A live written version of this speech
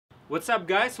What's up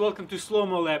guys, welcome to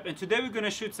Slow-Mo Lab, and today we're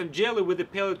gonna shoot some Jello with the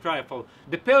pellet rifle.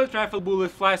 The pellet rifle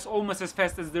bullet flies almost as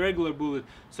fast as the regular bullet,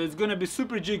 so it's gonna be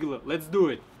super jiggly. Let's do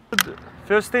it.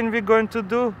 First thing we're going to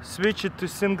do, switch it to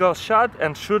single shot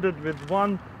and shoot it with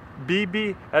one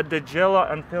BB at the Jello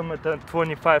and film it at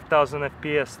 25,000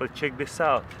 FPS. Let's check this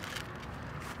out.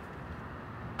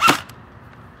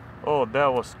 Oh,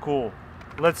 that was cool.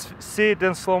 Let's see it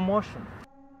in slow motion.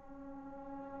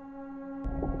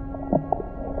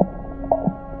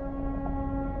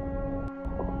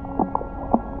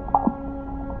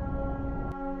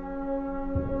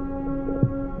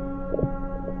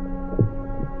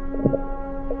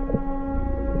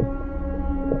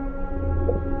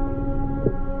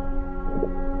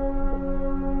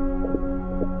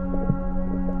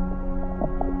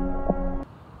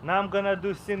 Now I'm gonna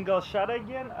do single shot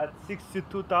again at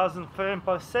 62,000 frames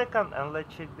per second, and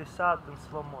let's check this out in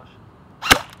slow motion.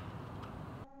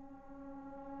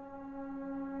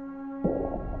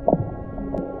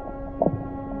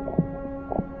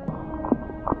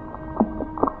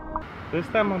 This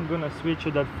time I'm gonna switch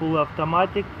it at full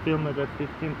automatic, film it at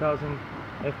 15,000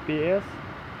 FPS,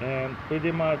 and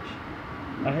pretty much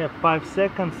I have 5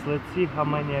 seconds. Let's see how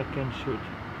many I can shoot.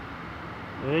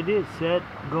 Ready, set,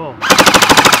 go.